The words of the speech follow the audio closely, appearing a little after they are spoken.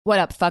What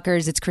up,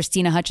 fuckers? It's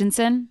Christina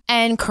Hutchinson.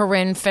 And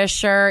Corinne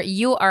Fisher.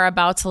 You are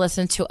about to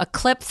listen to a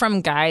clip from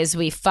Guys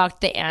We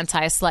Fucked, the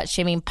Anti-Slut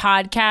Shaming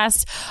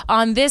podcast.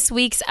 On this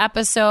week's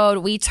episode,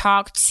 we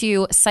talk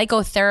to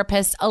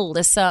psychotherapist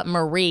Alyssa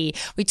Marie.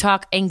 We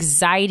talk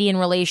anxiety in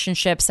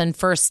relationships and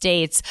first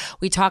dates.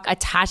 We talk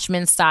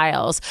attachment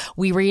styles.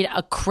 We read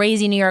a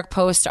crazy New York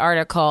Post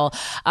article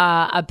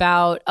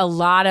about a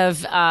lot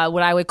of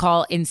what I would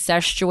call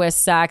incestuous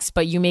sex,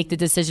 but you make the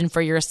decision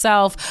for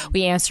yourself.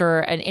 We answer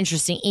an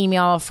interesting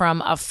email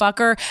from a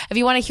fucker. If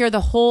you want to hear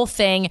the whole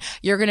thing,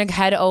 you're going to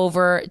head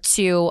over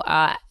to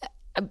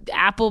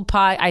Apple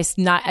Pod. It's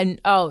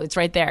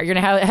right there. You're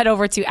going to head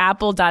over to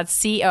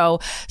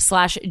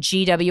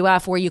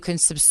apple.co/GWF where you can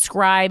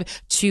subscribe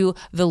to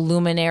the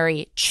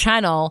Luminary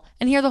channel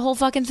and hear the whole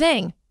fucking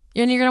thing.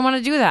 And you're going to want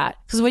to do that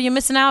because what are you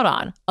missing out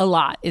on? A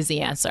lot is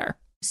the answer.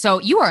 So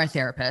you are a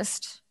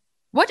therapist.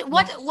 What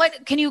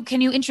can you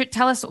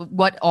tell us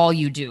what all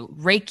you do?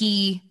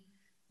 Reiki,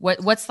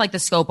 what's like the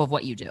scope of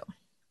what you do?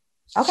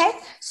 Okay.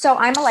 So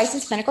I'm a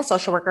licensed clinical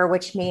social worker,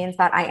 which means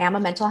that I am a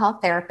mental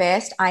health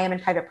therapist. I am in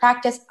private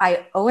practice.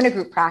 I own a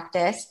group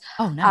practice.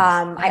 Oh,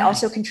 nice. I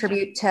also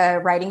contribute to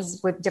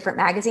writings with different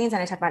magazines,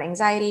 and I talk about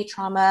anxiety,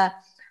 trauma,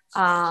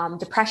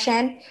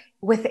 depression.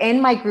 Within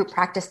my group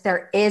practice,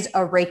 there is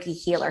a Reiki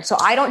healer. So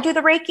I don't do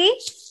the Reiki,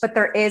 but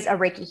there is a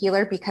Reiki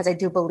healer because I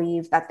do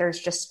believe that there's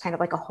just kind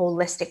of like a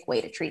holistic way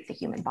to treat the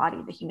human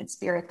body, the human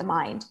spirit, the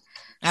mind.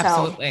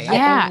 Absolutely.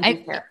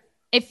 So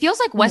it feels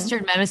like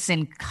Western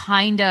medicine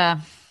kind of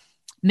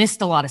missed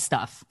a lot of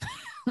stuff.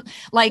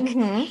 like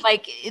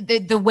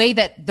the way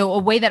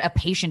that a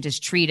patient is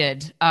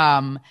treated.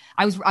 I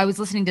was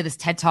listening to this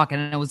TED Talk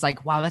and I was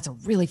like, wow, that's a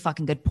really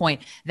fucking good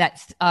point.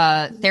 That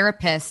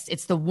therapists,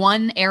 it's the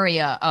one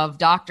area of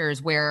doctors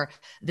where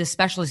the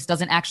specialist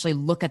doesn't actually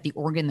look at the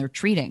organ they're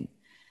treating,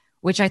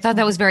 which I thought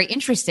that was very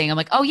interesting. I'm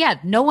like, oh yeah,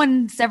 no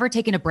one's ever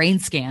taken a brain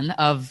scan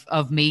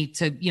of me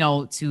to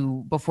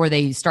before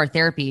they start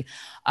therapy.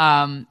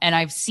 And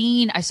I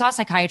saw a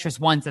psychiatrist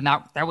once and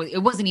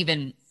it wasn't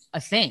even a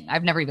thing.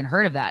 I've never even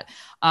heard of that.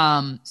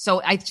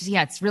 So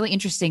it's really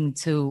interesting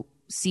to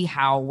see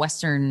how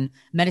Western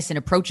medicine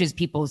approaches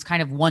people as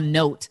kind of one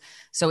note.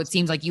 So it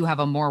seems like you have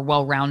a more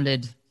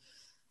well-rounded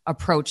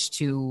approach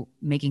to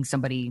making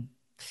somebody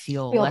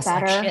feel less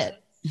better. like shit.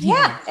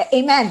 Yeah.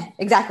 Amen.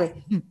 Exactly.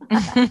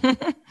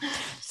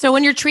 So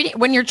when you're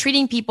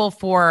treating people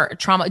for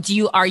trauma,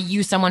 are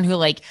you someone who,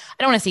 like,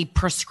 I don't want to say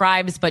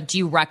prescribes, but do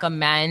you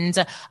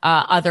recommend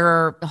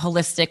other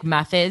holistic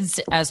methods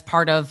as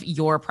part of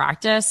your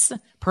practice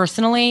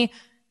personally?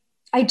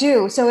 I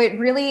do. So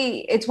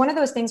it's one of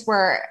those things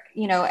where,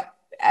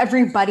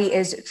 everybody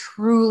is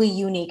truly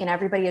unique and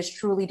everybody is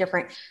truly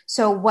different.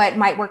 So what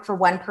might work for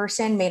one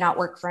person may not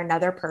work for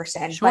another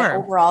person. Sure. But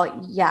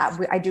overall,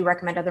 I do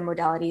recommend other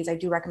modalities. I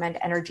do recommend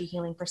energy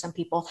healing for some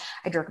people.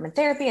 I do recommend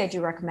therapy. I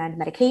do recommend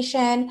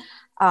medication,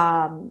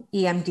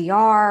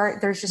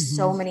 EMDR. There's just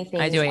so many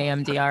things. I do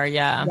EMDR.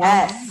 Yeah.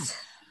 Yes.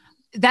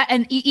 That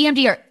and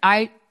EMDR,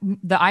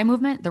 the eye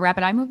movement, the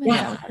rapid eye movement.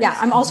 Yeah.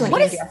 I'm also an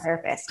EMDR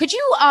therapist. Could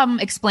you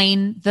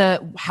explain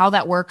how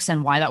that works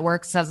and why that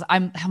works? As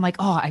I'm like,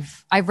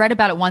 I've read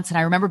about it once and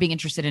I remember being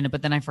interested in it,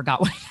 but then I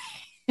forgot what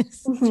it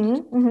is.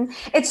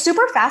 It's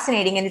super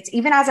fascinating, and it's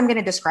even as I'm going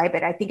to describe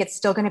it, I think it's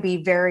still going to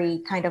be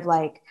very kind of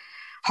like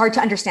hard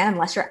to understand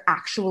unless you're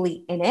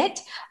actually in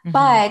it.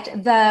 But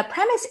the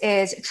premise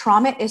is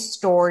trauma is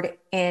stored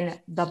in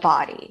the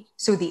body,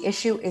 so the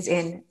issue is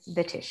in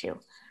the tissue.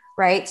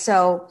 Right.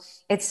 So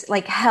it's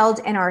like held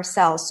in our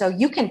cells. So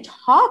you can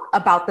talk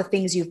about the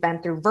things you've been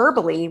through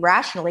verbally,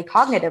 rationally,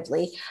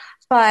 cognitively,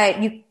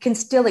 but you can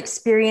still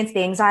experience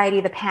the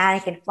anxiety, the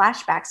panic, and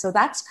flashbacks. So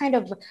that's kind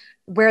of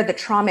where the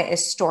trauma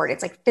is stored.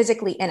 It's like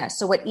physically in us.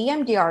 So what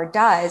EMDR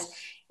does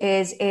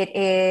is it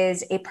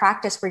is a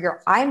practice where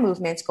your eye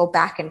movements go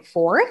back and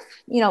forth,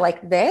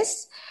 like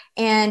this.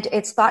 And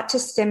it's thought to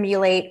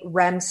stimulate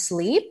REM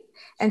sleep.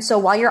 And so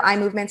while your eye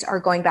movements are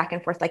going back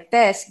and forth like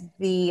this,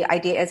 the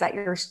idea is that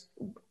you're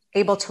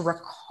able to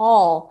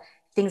recall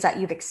things that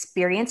you've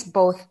experienced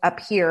both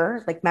up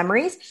here, like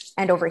memories,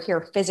 and over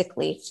here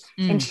physically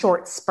in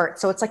short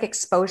spurts. So it's like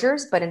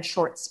exposures, but in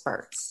short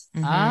spurts.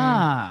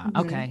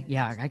 Okay.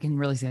 Yeah, I can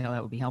really see how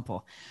that would be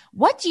helpful.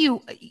 What do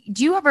you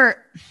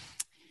ever...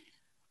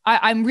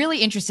 I'm really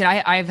interested.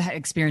 I've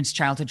experienced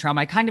childhood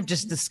trauma. I kind of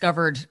just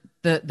discovered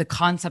the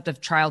concept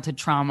of childhood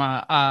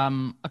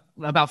trauma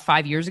about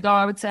 5 years ago,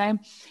 I would say.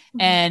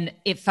 And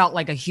it felt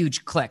like a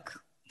huge click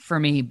for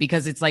me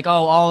because it's like,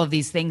 all of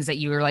these things that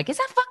you were like, is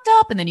that fucked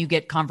up? And then you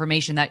get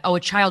confirmation that, a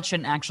child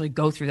shouldn't actually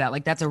go through that.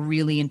 Like that's a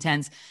really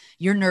intense,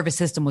 your nervous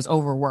system was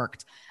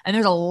overworked. And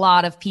there's a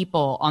lot of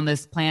people on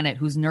this planet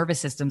whose nervous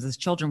systems as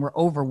children were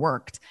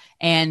overworked.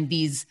 And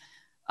these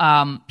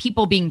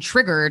people being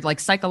triggered, like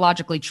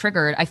psychologically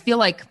triggered, I feel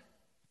like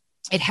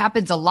it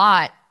happens a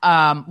lot.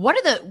 What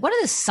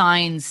are the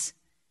signs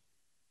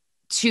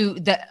to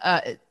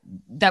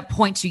that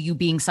point to you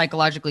being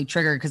psychologically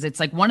triggered? Because it's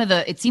like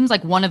it seems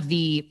like one of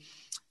the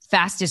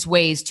fastest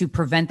ways to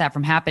prevent that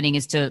from happening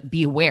is to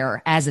be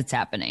aware as it's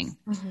happening.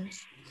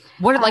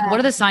 What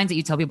are the signs that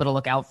you tell people to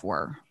look out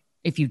for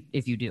if you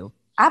do?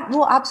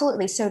 Well,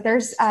 absolutely. So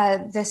there's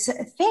this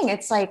thing.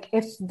 It's like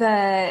if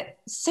the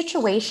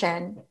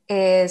situation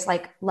is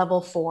like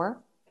level 4,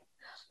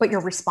 but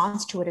your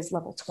response to it is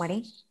level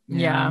 20.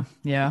 Yeah.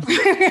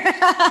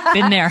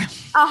 Been there.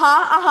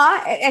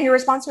 And your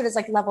response to it is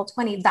like level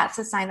 20. That's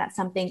a sign that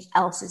something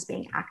else is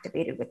being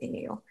activated within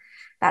you.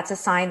 That's a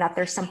sign that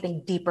there's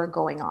something deeper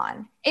going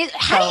on.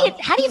 How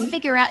do you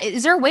figure out?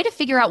 Is there a way to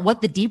figure out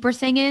what the deeper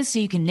thing is so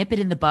you can nip it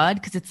in the bud?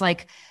 Because it's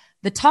like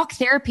the talk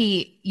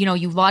therapy,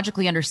 you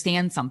logically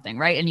understand something,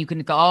 right? And you can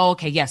go, oh,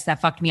 okay, yes,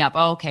 that fucked me up.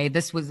 Oh, okay,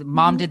 this was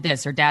mom did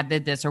this or dad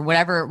did this or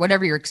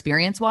whatever your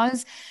experience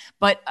was.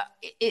 But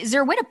is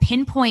there a way to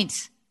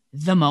pinpoint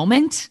the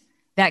moment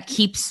that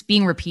keeps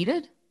being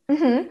repeated?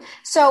 Mm-hmm.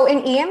 So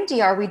in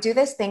EMDR, we do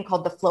this thing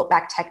called the float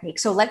back technique.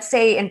 So let's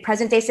say in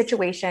present day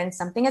situation,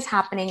 something is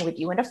happening with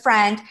you and a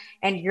friend,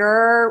 and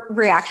your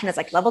reaction is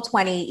like level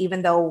 20,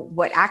 even though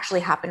what actually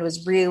happened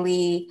was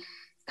really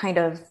kind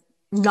of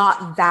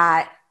not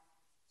that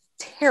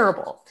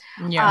terrible.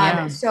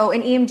 So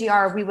in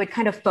EMDR, we would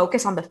kind of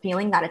focus on the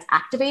feeling that it's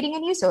activating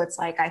in you. So it's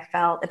like, I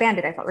felt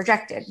abandoned, I felt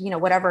rejected,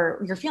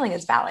 whatever your feeling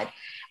is valid.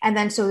 And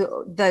then,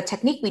 so the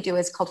technique we do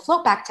is called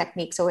float back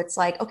technique. So it's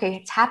like,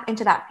 okay, tap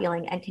into that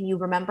feeling. And can you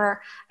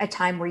remember a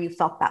time where you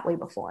felt that way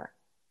before?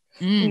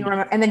 Can you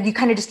remember? And then you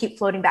kind of just keep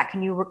floating back.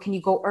 Can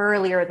you go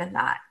earlier than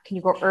that? Can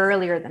you go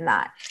earlier than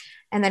that?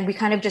 And then we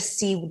kind of just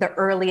see the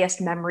earliest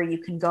memory you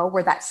can go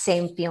where that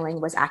same feeling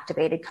was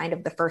activated kind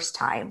of the first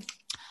time.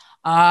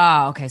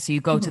 Ah, okay. So you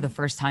go to the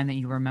first time that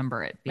you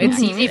remember it. It's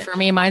easy for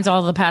me. Mine's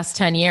all the past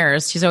 10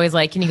 years. She's always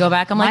like, can you go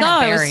back? I'm like,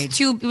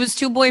 it was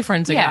two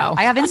boyfriends ago.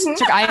 I have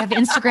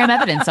Instagram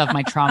evidence of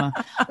my trauma.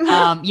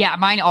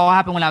 Mine all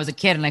happened when I was a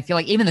kid. And I feel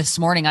like even this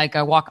morning, like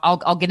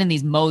I'll get in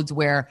these modes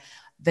where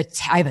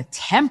I have a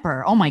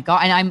temper. Oh my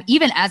God. And I'm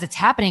even as it's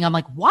happening, I'm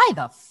like, why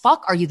the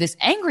fuck are you this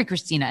angry,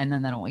 Christina? And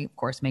then that only, of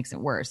course, makes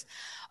it worse.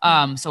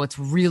 So it's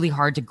really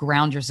hard to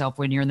ground yourself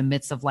when you're in the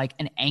midst of like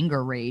an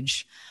anger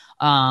rage.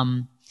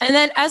 And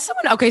then as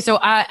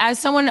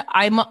someone,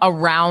 I'm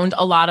around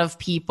a lot of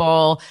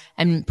people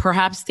and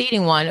perhaps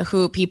dating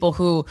people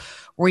who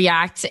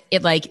react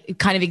it like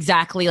kind of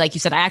exactly like you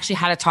said. I actually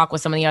had a talk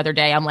with someone the other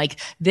day. I'm like,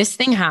 this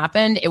thing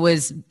happened. It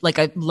was like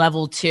a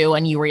level 2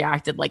 and you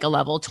reacted like a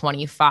level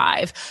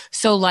 25.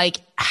 So like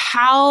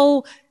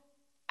how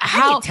do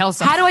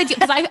I do?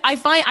 Because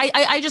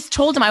I just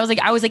told him, I was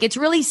like, it's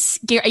really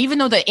scary. Even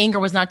though the anger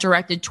was not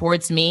directed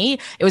towards me,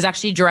 it was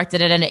actually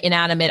directed at an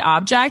inanimate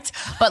object.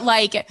 But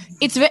like,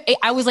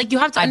 I was like, you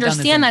have to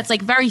understand that it's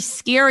like very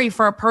scary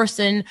for a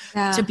person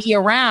to be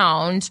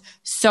around.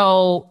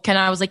 So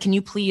can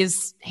you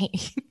please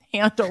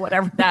handle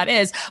whatever that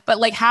is? But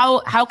like,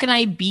 how can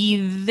I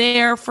be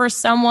there for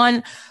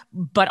someone,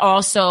 but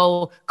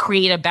also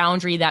create a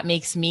boundary that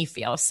makes me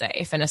feel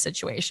safe in a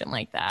situation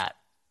like that?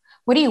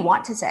 What do you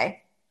want to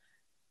say?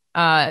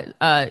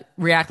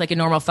 React like a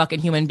normal fucking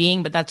human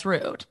being, but that's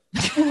rude.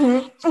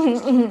 So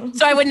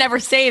I would never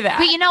say that.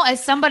 But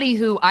as somebody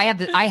who I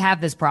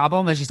have this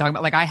problem that she's talking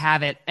about, like I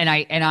have it, and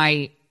I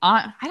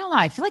don't know.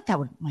 I feel like that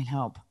might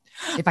help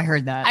if I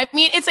heard that. I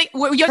mean, it's like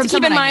you have to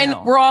keep in mind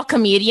we're all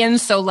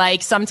comedians, so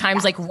like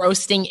sometimes like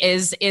roasting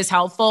is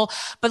helpful.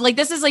 But like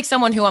this is like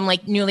someone who I'm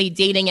like newly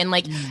dating and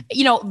like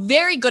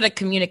very good at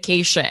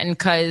communication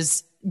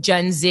because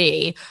Gen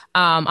Z.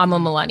 I'm a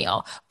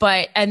millennial,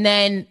 but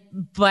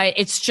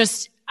it's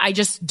just, I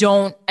just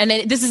don't. And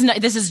then this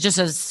is just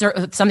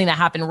something that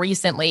happened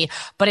recently,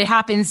 but it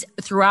happens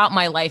throughout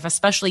my life,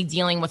 especially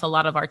dealing with a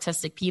lot of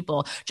artistic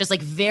people, just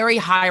like very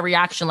high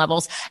reaction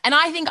levels. And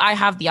I think I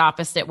have the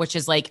opposite, which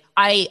is like,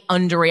 I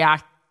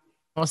underreact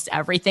almost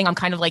everything. I'm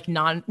kind of like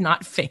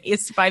not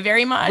fazed by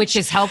very much, which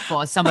is helpful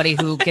as somebody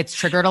who gets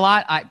triggered a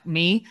lot.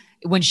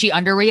 When she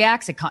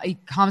underreacts,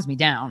 it calms me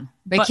down.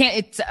 But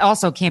it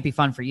also can't be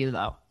fun for you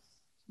though.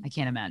 I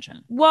can't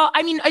imagine. Well,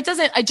 I mean, it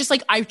doesn't,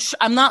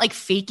 I'm not like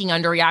faking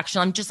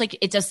underreaction. I'm just like,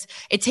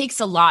 it takes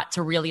a lot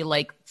to really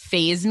like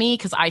phase me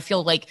because I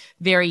feel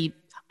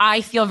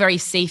very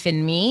safe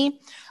in me.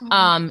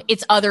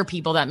 It's other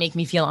people that make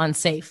me feel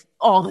unsafe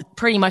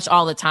pretty much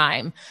all the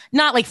time.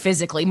 Not like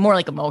physically, more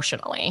like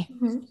emotionally.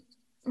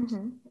 Mm-hmm.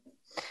 Mm-hmm.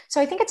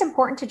 So I think it's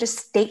important to just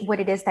state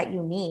what it is that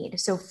you need.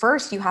 So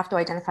first you have to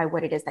identify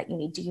what it is that you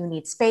need. Do you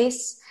need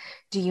space?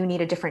 Do you need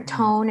a different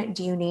tone?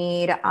 Do you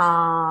need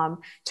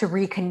to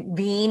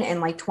reconvene in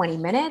like 20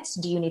 minutes?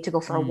 Do you need to go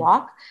for a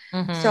walk?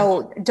 Mm-hmm.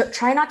 So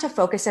try not to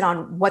focus it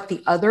on what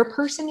the other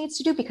person needs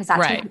to do because that's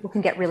when people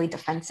can get really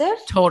defensive.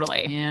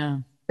 Totally. Yeah.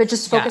 But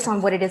just focus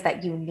on what it is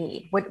that you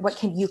need. What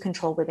can you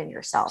control within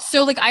yourself?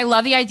 So like, I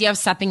love the idea of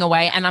stepping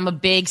away, and I'm a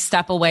big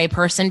step away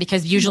person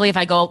because usually if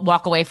I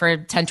walk away for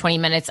 10, 20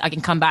 minutes, I can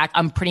come back.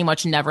 I'm pretty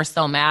much never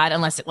still mad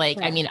unless it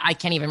I mean, I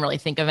can't even really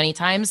think of any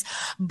times,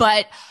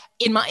 but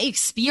in my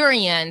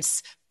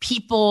experience,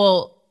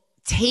 people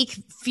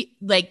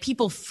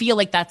people feel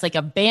like that's like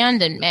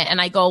abandonment. And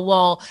I go,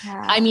 well,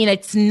 I mean,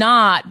 it's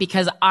not,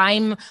 because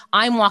I'm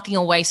walking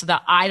away so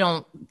that I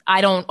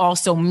don't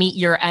also meet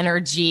your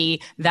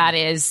energy that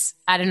is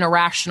at an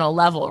irrational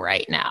level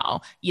right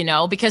now,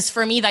 because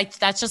for me,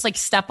 that's just like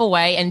step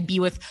away and be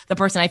with the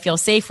person I feel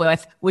safe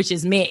with, which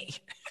is me.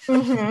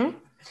 Mm-hmm.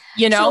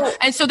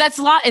 And so that's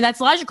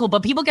logical,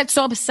 but people get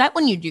so upset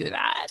when you do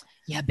that.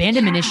 Yeah.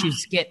 Abandonment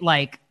issues get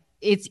like,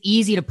 it's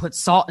easy to put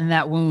salt in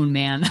that wound,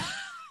 man.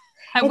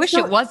 I wish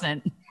it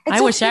wasn't.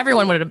 I wish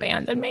everyone would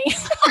abandon me.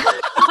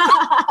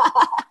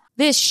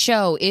 This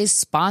show is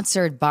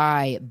sponsored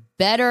by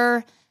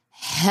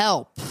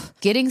BetterHelp.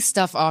 Getting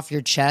stuff off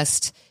your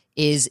chest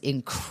is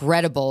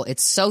incredible.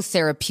 It's so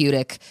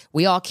therapeutic.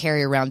 We all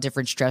carry around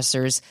different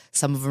stressors.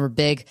 Some of them are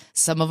big,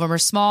 some of them are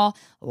small,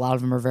 a lot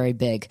of them are very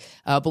big.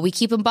 But we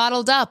keep them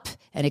bottled up,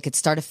 and it could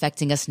start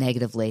affecting us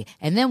negatively.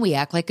 And then we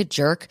act like a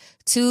jerk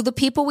to the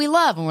people we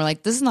love, and we're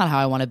like, this is not how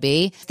I want to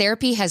be.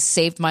 Therapy has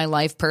saved my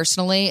life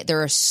personally.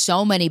 There are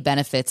so many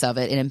benefits of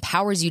it. It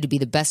empowers you to be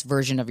the best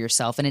version of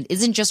yourself. And it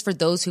isn't just for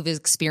those who've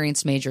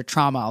experienced major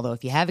trauma, although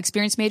if you have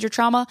experienced major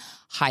trauma,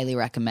 highly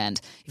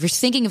recommend. If you're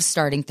thinking of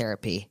starting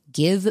therapy,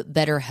 give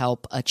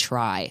BetterHelp a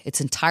try.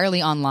 It's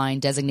entirely online,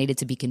 designated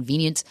to be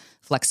convenient,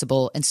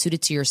 flexible, and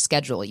suited to your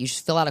schedule. You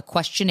just fill out a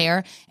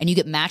questionnaire and you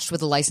get matched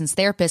with a licensed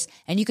therapist,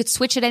 and you could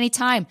switch at any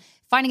time.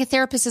 Finding a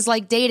therapist is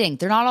like dating.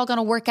 They're not all going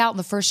to work out in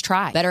the first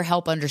try.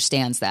 BetterHelp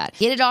understands that.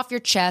 Get it off your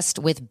chest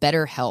with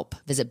BetterHelp.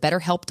 Visit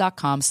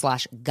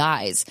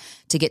betterhelp.com/guys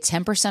to get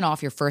 10%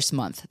 off your first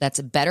month. That's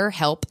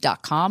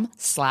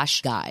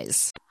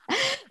betterhelp.com/guys.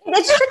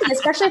 It's tricky,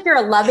 especially if you're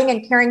a loving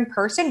and caring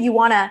person. You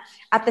want to,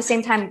 at the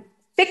same time,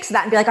 fix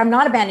that and be like, I'm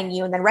not abandoning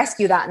you, and then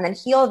rescue that, and then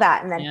heal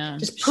that, and then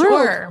just prove.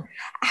 Sure.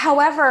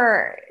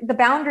 However, the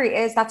boundary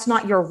is that's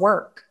not your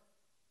work.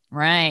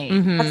 Right.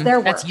 Mm-hmm. That's their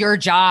work. That's your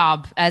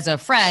job as a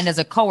friend, as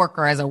a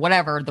coworker, as a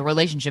whatever the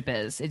relationship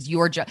is. It's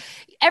your job.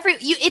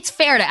 It's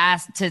fair to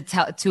ask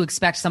to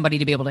expect somebody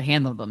to be able to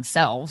handle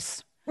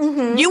themselves.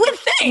 Mm-hmm. You would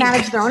think.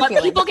 Manage their own But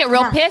feelings. people get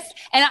real pissed,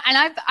 and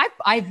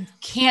I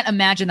can't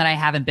imagine that I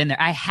haven't been there.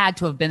 I had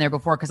to have been there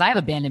before, because I have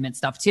abandonment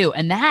stuff too,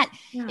 and that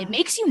it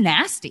makes you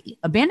nasty.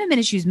 Abandonment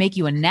issues make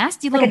you a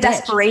nasty little like a bitch.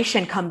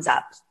 desperation comes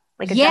up.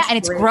 And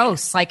it's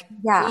gross. Like,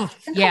 yeah.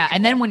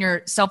 And then when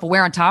you're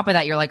self-aware on top of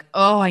that, you're like,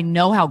 oh, I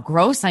know how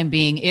gross I'm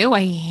being. Ew,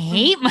 I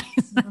hate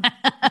myself.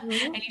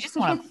 And you just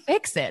want to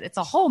fix it. It's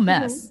a whole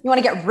mess. You want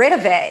to get rid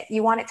of it.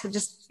 You want it to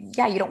just, you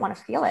don't want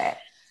to feel it.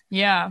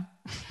 Yeah.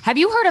 Have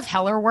you heard of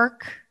Heller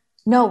work?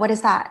 No, what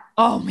is that?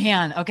 Oh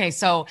man. Okay.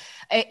 So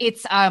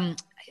it's, I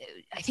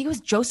think it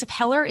was Joseph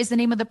Heller is the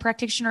name of the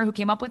practitioner who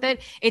came up with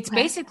it. It's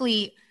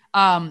basically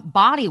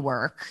body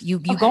work. You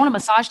go on a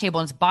massage table,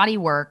 and it's body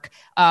work.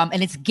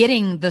 And it's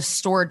getting the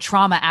stored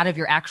trauma out of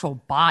your actual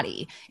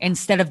body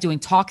instead of doing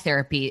talk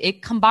therapy.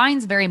 It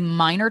combines very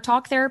minor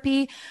talk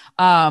therapy.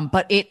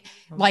 But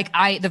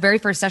the very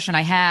first session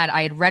I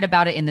had read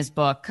about it in this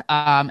book.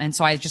 And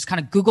so I just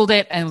kind of Googled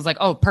it and was like,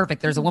 oh,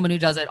 perfect. There's a woman who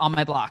does it on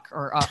my block,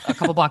 or a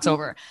couple blocks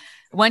over.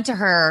 Went to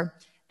her,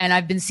 and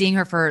I've been seeing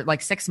her for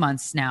like 6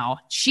 months now.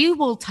 She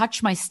will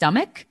touch my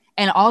stomach,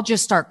 and I'll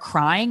just start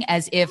crying,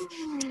 as if,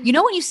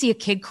 when you see a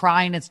kid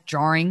cry and it's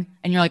jarring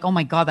and you're like, oh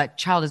my God, that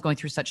child is going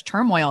through such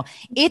turmoil.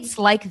 It's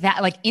like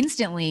that, like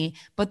instantly.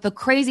 But the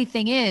crazy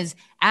thing is,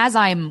 as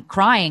I'm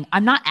crying,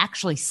 I'm not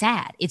actually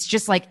sad. It's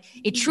just like,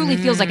 it truly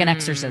feels like an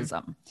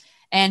exorcism.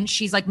 And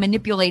she's like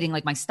manipulating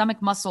like my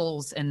stomach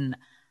muscles, and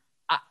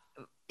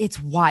it's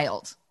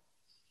wild.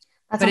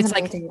 That sounds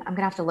amazing. I'm going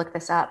to have to look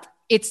this up.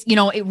 It's,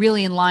 it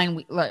really in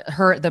line.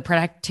 The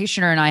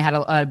practitioner and I had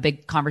a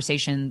big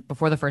conversation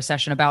before the first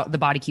session about The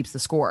Body Keeps the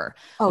Score,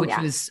 which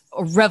was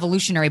a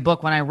revolutionary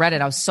book. When I read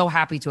it, I was so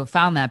happy to have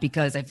found that,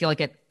 because I feel like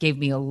it gave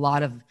me a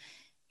lot of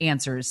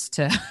answers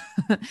to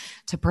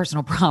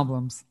personal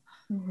problems.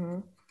 Mm-hmm.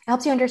 It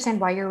helps you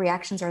understand why your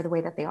reactions are the way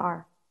that they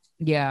are.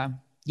 Yeah.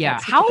 Yeah.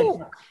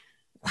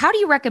 How do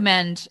you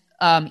recommend,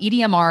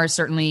 EDMR is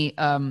certainly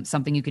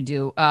something you can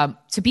do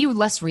to be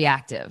less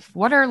reactive?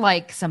 What are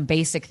like some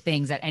basic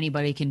things that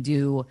anybody can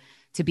do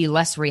to be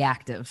less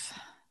reactive?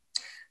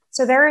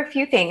 So there are a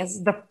few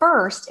things. The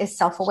first is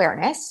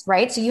self-awareness,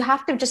 right? So you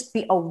have to just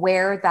be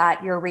aware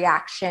that your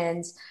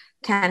reactions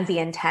can be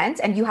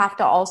intense, and you have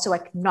to also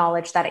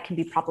acknowledge that it can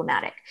be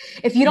problematic.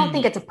 If you don't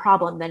think it's a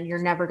problem, then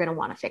you're never going to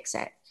want to fix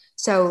it.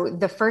 So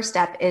the first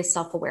step is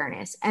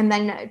self-awareness. And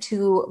then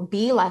to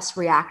be less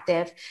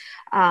reactive,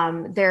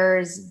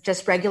 there's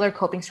just regular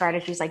coping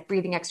strategies like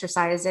breathing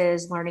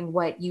exercises, learning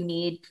what you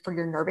need for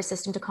your nervous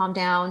system to calm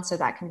down. So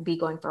that can be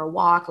going for a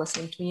walk,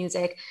 listening to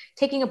music,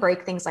 taking a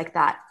break, things like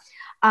that.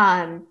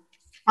 On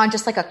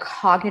just like a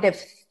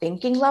cognitive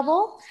thinking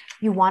level,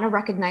 you want to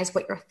recognize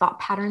what your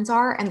thought patterns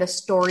are and the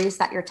stories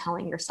that you're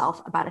telling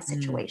yourself about a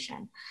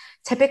situation.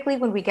 Typically,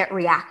 when we get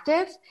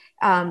reactive,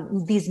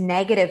 these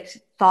negative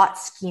thought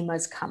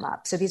schemas come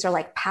up. So these are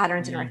like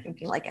patterns in our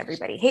thinking, like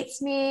everybody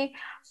hates me,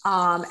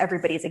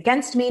 everybody's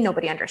against me,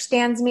 nobody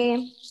understands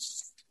me.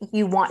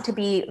 You want to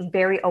be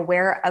very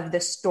aware of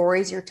the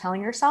stories you're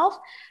telling yourself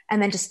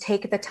and then just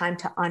take the time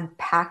to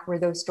unpack where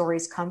those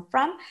stories come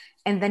from.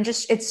 And then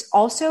it's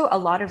also a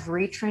lot of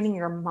retraining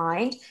your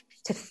mind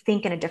to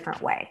think in a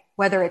different way,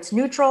 whether it's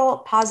neutral,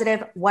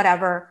 positive,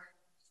 whatever,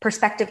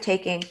 perspective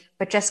taking,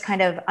 but just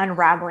kind of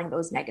unraveling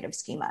those negative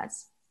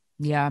schemas.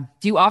 Yeah.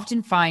 Do you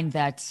often find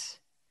that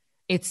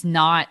it's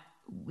not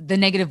the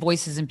negative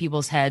voices in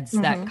people's heads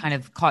that kind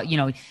of caught,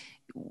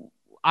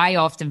 I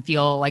often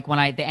feel like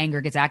when the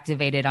anger gets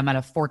activated, I'm at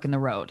a fork in the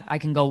road. I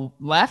can go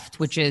left,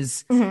 which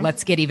is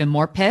let's get even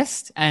more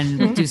pissed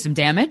and do some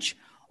damage.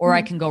 Or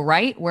I can go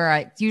right, where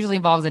it usually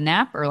involves a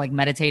nap or like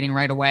meditating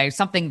right away,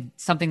 something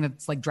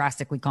that's like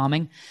drastically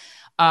calming.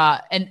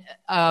 But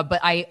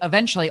I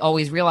eventually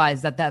always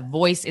realize that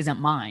voice isn't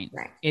mine.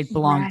 Right. It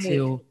belonged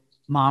to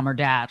mom or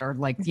dad, or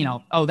like,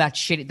 oh, that's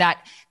shitty.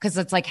 Cause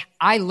it's like,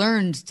 I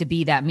learned to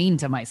be that mean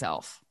to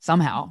myself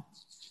somehow.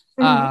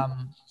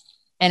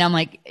 And I'm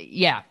like,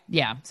 yeah.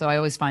 So I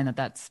always find that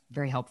that's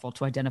very helpful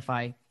to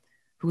identify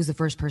who was the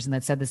first person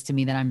that said this to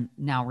me, that I'm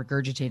now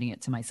regurgitating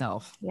it to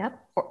myself. Yep.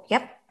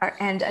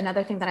 And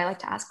another thing that I like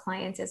to ask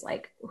clients is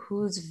like,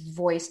 whose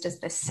voice does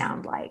this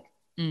sound like?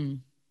 Who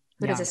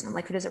does this sound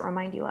like? Who does it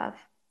remind you of?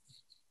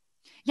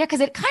 Yeah,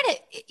 because it kind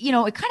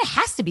of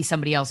has to be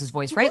somebody else's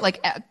voice, right?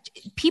 Like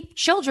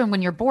children,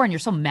 when you're born, you're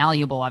so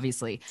malleable,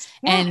 obviously.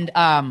 Yeah.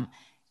 And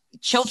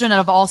children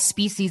of all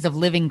species of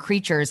living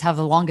creatures have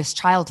the longest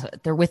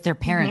childhood. They're with their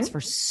parents for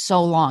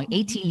so long.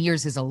 18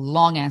 years is a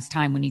long ass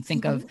time when you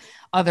think of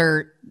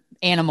other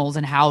animals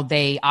and how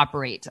they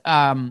operate.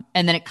 And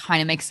then it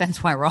kind of makes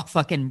sense why we're all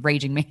fucking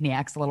raging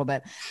maniacs a little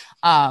bit.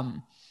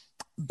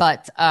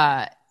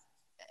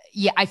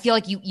 Yeah, I feel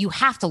like you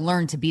have to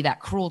learn to be that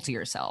cruel to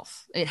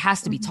yourself. It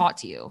has to be taught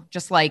to you.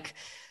 Just like,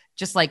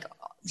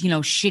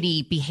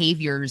 shitty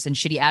behaviors and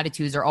shitty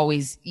attitudes are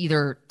always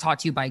either taught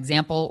to you by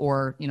example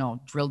or,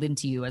 drilled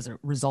into you as a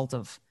result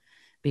of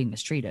being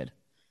mistreated.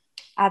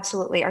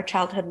 Absolutely. Our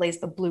childhood lays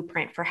the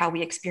blueprint for how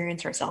we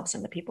experience ourselves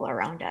and the people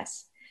around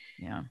us.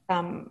 Yeah.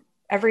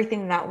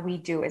 Everything that we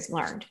do is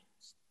learned.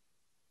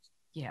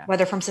 Yeah.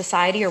 Whether from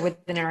society or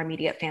within our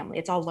immediate family,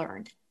 it's all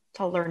learned. It's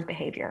all learned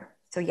behavior.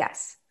 So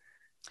yes.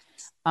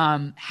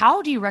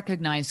 How do you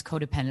recognize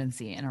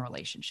codependency in a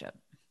relationship?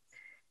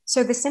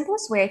 So the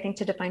simplest way I think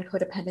to define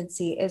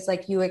codependency is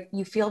like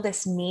you feel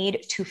this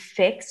need to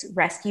fix,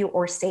 rescue,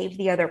 or save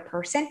the other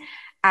person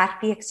at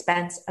the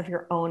expense of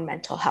your own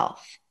mental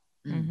health.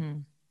 Mm-hmm.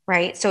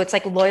 Right? So it's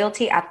like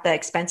loyalty at the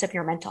expense of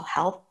your mental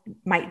health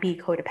might be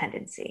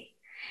codependency.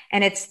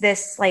 And it's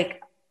this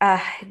like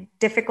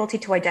difficulty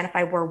to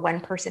identify where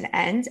one person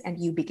ends and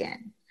you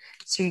begin.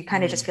 So you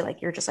kind of just feel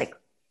like you're just like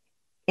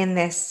in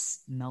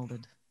this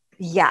melded.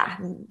 Yeah,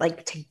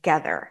 like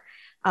together.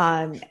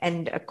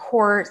 And a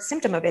core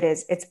symptom of it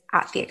is it's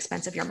at the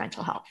expense of your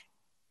mental health.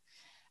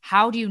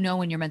 How do you know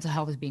when your mental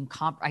health is being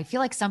I feel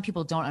like some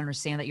people don't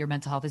understand that their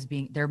mental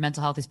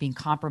health is being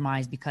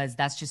compromised because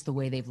that's just the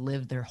way they've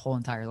lived their whole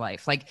entire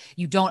life. Like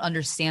you don't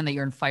understand that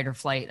you're in fight or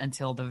flight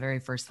until the very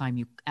first time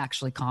you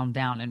actually calm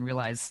down and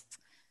realize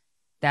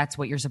that's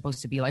what you're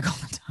supposed to be like all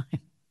the time.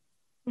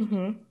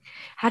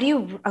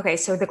 Mm-hmm.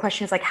 So the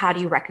question is like, how do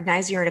you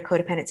recognize you're in a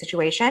codependent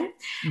situation?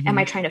 Mm-hmm. Am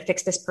I trying to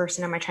fix this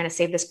person? Am I trying to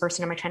save this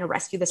person? Am I trying to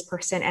rescue this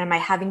person? And am I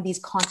having these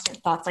constant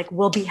thoughts like,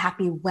 we'll be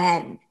happy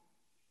when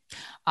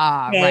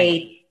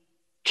they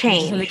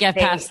change? We just have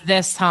to get past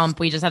this hump.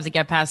 We just have to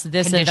get past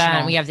this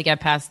event. We have to get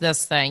past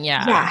this thing.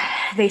 Yeah.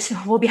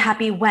 We'll be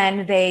happy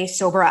when they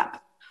sober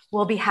up.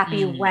 We'll be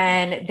happy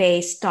when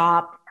they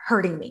stop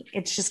hurting me.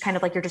 It's just kind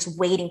of like you're just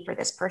waiting for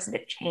this person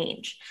to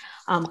change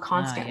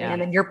constantly.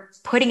 And then you're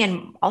putting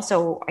in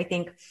also, I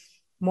think,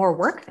 more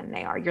work than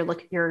they are.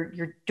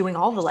 You're doing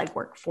all the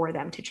legwork for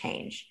them to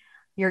change.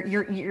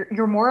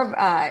 You're more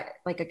of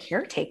like a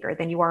caretaker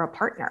than you are a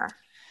partner.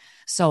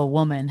 So a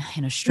woman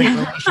in a straight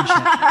relationship.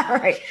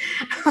 Right.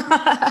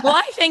 Well,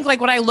 I think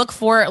like what I look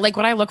for in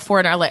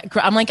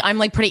I'm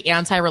like pretty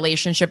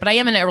anti-relationship, but I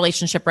am in a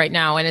relationship right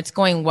now and it's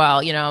going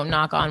well,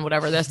 knock on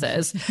whatever this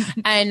is.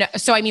 And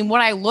so, I mean,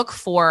 what I look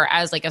for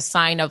as like a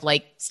sign of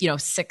like,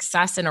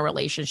 success in a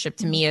relationship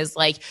to me is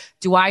like,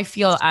 do I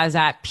feel as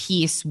at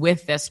peace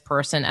with this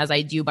person as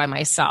I do by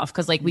myself?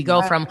 Cause like we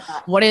go from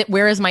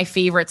where is my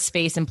favorite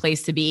space and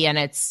place to be? And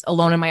it's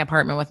alone in my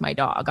apartment with my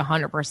dog,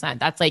 100%.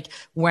 That's like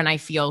when I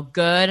feel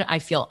good. I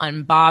feel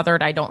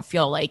unbothered. I don't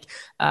feel like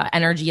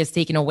energy is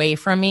taken away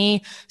from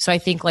me. So I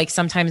think like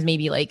sometimes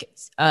maybe like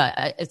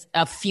it's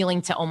a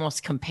feeling to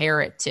almost compare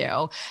it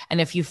to.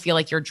 And if you feel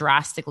like you're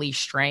drastically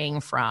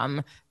straying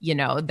from,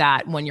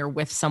 that when you're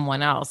with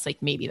someone else,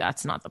 like maybe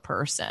that's not the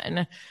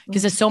person.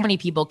 Because so many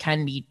people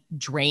can be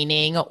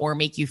draining or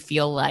make you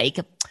feel like,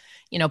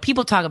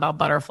 people talk about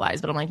butterflies,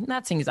 but I'm like,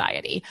 that's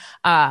anxiety.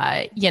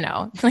 Like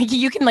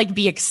you can like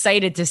be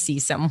excited to see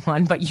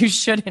someone, but you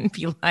shouldn't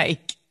be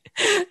like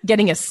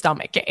getting a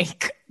stomach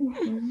ache.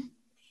 Mm-hmm.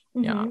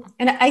 Yeah.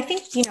 And I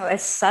think, a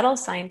subtle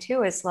sign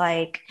too is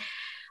like,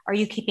 are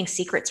you keeping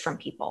secrets from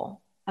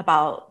people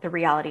about the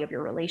reality of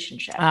your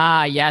relationship?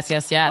 Yes.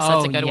 That's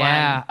a good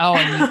one. Oh,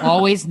 and you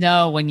always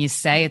know when you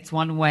say it's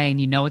one way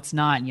and it's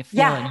not, and you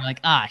feel it and you're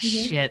like,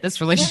 shit, this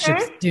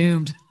relationship's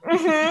doomed.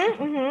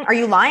 Are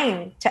you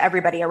lying to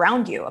everybody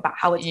around you about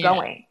how it's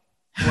going?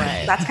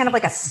 Right. That's kind of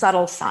like a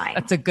subtle sign.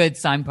 That's a good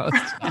signpost.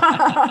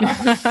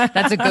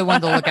 That's a good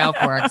one to look out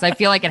for, because I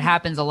feel like it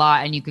happens a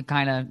lot, and you could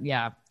kind of,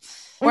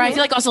 Or I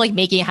feel like also like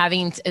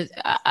having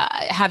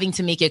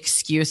to make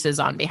excuses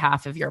on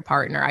behalf of your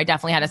partner. I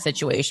definitely had a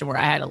situation where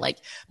I had to like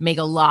make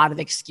a lot of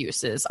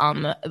excuses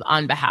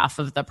on behalf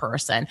of the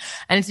person.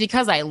 And it's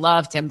because I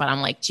loved him, but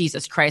I'm like,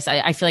 Jesus Christ,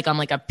 I feel like I'm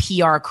like a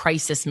PR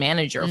crisis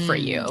manager for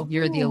you.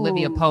 You're the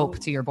Olivia Pope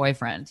to your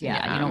boyfriend.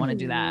 Yeah. You don't want to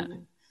do that.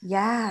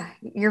 Yeah.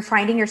 You're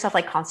finding yourself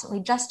like constantly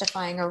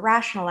justifying or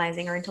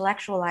rationalizing or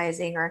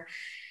intellectualizing or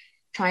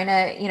trying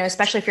to,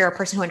 especially if you're a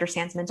person who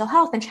understands mental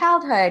health and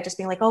childhood, just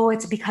being like, oh,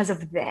 it's because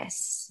of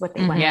this, what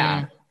they went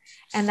through.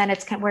 And then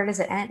it's where does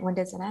it end? When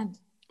does it end?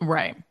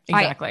 Right.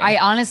 Exactly. I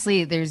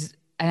honestly,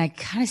 and I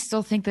kind of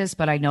still think this,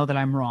 but I know that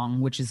I'm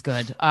wrong, which is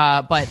good.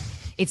 But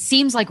it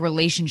seems like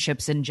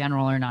relationships in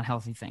general are not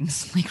healthy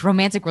things. Like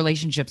romantic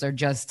relationships are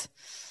just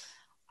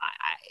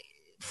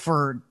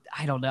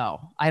I don't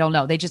know.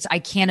 I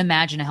can't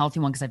imagine a healthy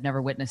one because I've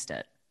never witnessed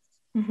it.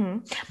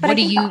 But what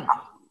do you?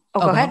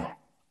 Go ahead.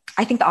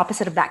 I think the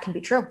opposite of that can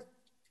be true.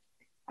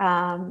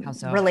 How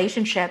so?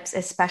 Relationships,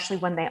 especially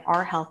when they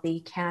are healthy,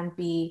 can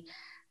be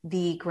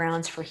the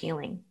grounds for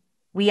healing.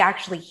 We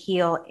actually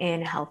heal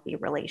in healthy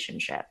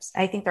relationships.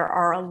 I think there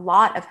are a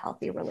lot of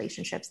healthy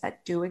relationships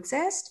that do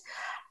exist.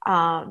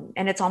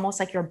 And it's almost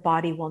like your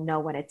body will know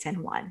when it's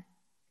in one.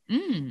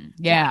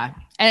 Yeah.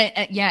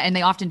 And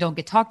they often don't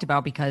get talked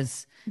about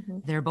because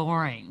they're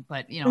boring.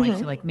 But, I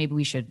feel like maybe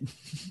we should.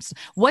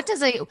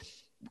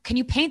 Can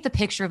you paint the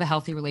picture of a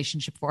healthy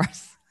relationship for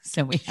us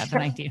so we have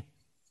an idea?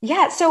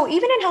 Yeah. So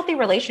even in healthy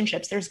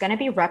relationships, there's going to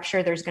be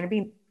rupture.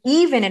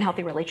 Even in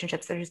healthy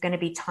relationships, there's going to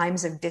be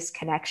times of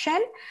disconnection.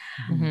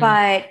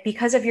 But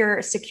because of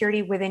your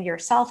security within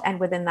yourself and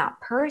within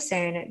that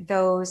person,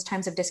 those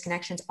times of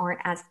disconnections aren't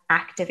as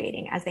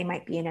activating as they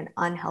might be in an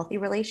unhealthy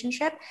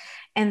relationship.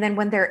 And then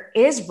when there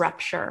is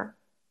rupture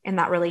in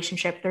that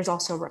relationship, there's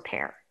also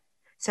repair.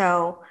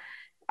 So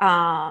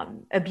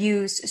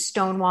abuse,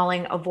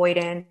 stonewalling,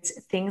 avoidance,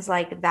 things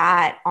like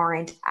that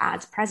aren't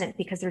as present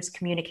because there's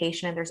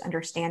communication and there's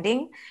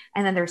understanding,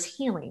 and then there's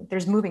healing,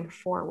 there's moving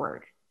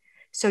forward.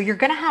 So you're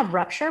going to have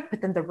rupture,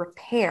 but then the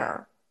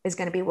repair is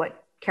going to be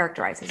what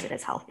characterizes it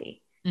as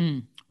healthy.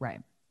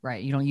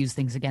 Right. You don't use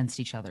things against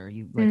each other.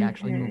 You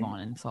actually move on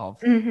and solve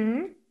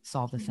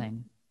the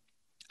thing.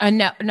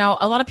 Now,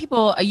 a lot of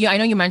people, I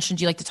know you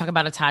mentioned you like to talk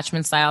about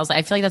attachment styles.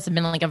 I feel like that's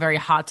been like a very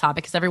hot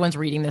topic because everyone's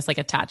reading this like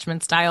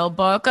attachment style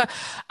book. But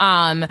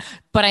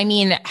I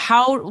mean,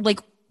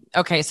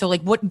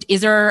 what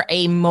is there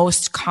a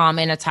most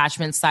common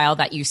attachment style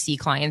that you see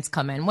clients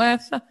come in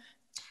with?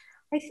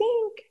 I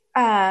think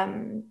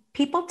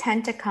people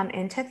tend to come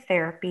into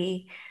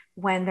therapy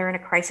when they're in a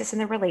crisis in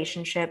the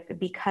relationship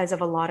because of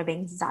a lot of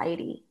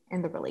anxiety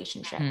in the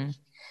relationship.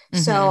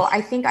 So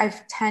I think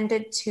I've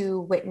tended to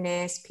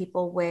witness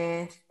people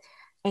with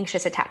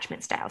anxious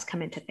attachment styles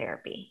come into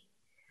therapy.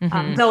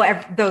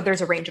 Though there's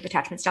a range of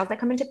attachment styles that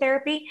come into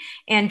therapy.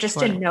 And just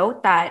to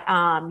note that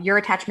your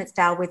attachment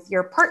style with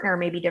your partner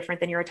may be different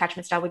than your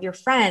attachment style with your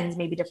friends,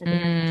 maybe different than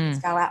your attachment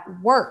style at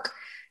work.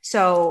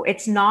 So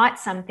it's not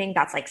something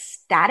that's like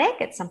static.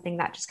 It's something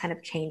that just kind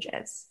of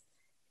changes.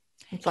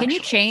 Can you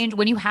change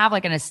when you have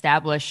like an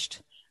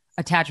established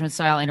attachment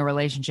style in a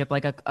relationship,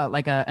 like an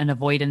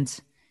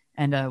avoidant?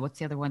 And what's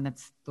the other one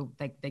that's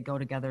they go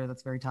together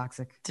that's very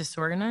toxic?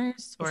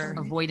 Disorganized or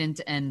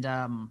avoidant and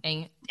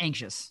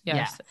anxious.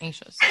 Yes,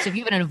 anxious. So if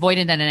you have an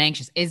avoidant and an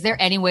anxious, is there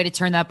any way to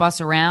turn that bus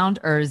around,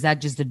 or is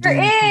that just a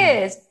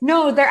There is.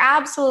 No, there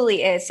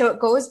absolutely is. So it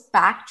goes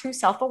back to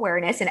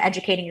self-awareness and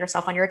educating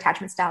yourself on your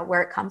attachment style,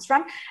 where it comes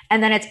from.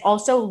 And then it's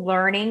also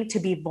learning to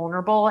be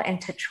vulnerable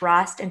and to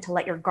trust and to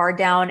let your guard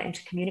down and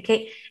to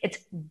communicate. It's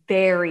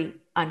very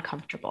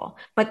uncomfortable,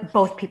 but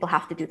both people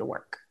have to do the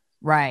work.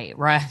 Right.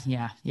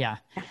 Yeah.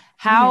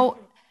 How,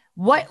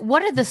 what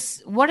are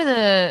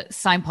the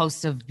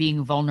signposts of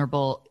being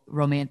vulnerable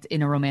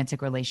in a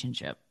romantic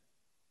relationship?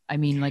 I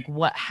mean, like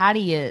how do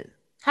you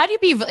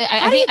be?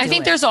 I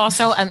think there's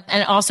also,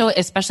 and also,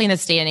 especially in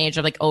this day and age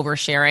of like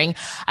oversharing,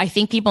 I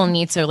think people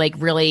need to like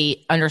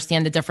really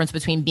understand the difference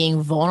between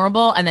being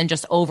vulnerable and then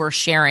just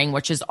oversharing,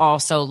 which is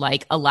also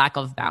like a lack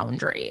of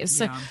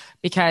boundaries. Yeah.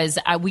 Because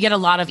we get a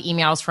lot of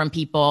emails from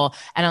people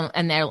and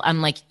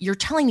I'm like, you're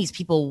telling these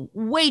people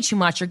way too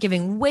much. You're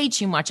giving way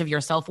too much of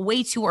yourself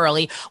way too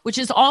early, which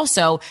is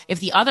also,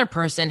 if the other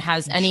person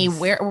has any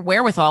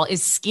wherewithal,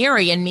 is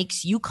scary and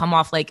makes you come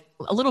off like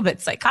a little bit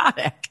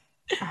psychotic.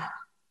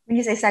 When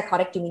you say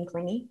psychotic, do you mean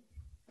clingy?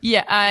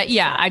 Yeah.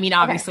 I mean,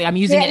 obviously, okay. I'm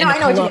using it.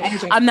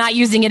 I'm not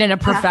using it in a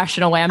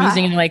professional way. I'm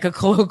using it in like a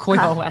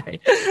colloquial way.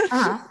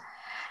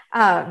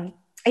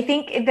 I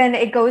think then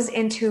it goes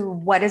into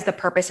what is the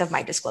purpose of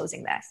my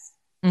disclosing this?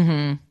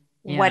 Yeah.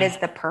 What is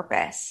the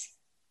purpose?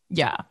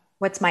 Yeah.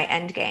 What's my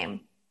end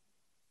game?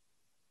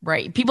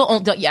 Right.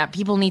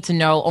 People need to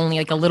know only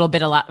like a little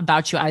bit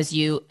about you as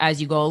you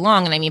go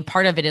along. And I mean,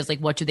 part of it is like,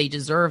 what do they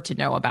deserve to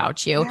know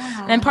about you?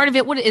 Yeah. And part of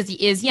it, what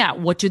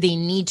do they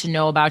need to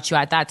know about you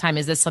at that time?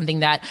 Is this something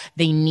that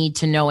they need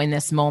to know in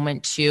this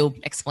moment to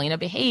explain a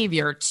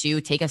behavior, to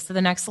take us to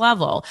the next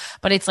level?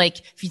 But it's like,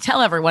 if you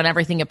tell everyone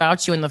everything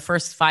about you in the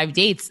first 5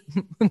 dates,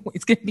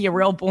 it's going to be a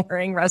real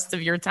boring rest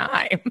of your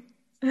time.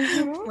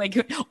 Mm-hmm. Like,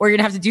 or you're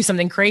gonna have to do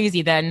something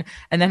crazy then,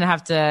 and then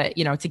have to,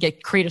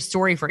 create a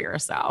story for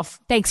yourself.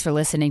 Thanks for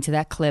listening to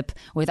that clip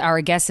with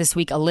our guest this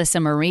week,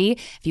 Alyssa Marie.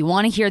 If you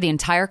want to hear the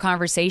entire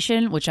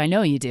conversation, which I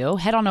know you do,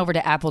 head on over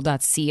to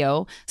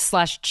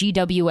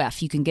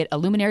apple.co/GWF. You can get a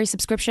Luminary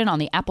subscription on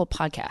the Apple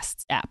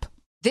Podcasts app.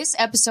 This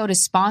episode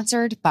is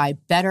sponsored by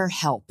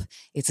BetterHelp.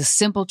 It's a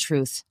simple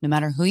truth. No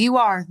matter who you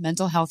are,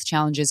 mental health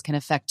challenges can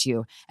affect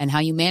you, and how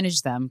you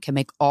manage them can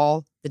make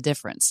all the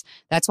difference.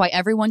 That's why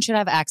everyone should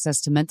have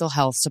access to mental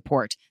health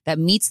support that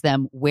meets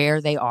them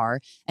where they are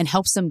and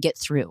helps them get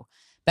through.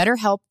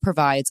 BetterHelp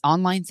provides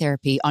online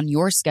therapy on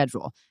your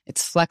schedule.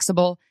 It's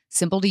flexible,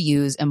 simple to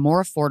use, and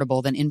more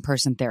affordable than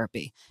in-person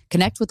therapy.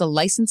 Connect with a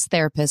licensed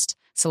therapist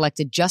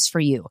selected just for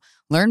you.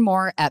 Learn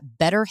more at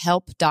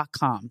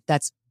betterhelp.com.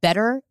 That's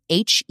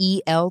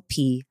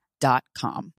betterhelp.com.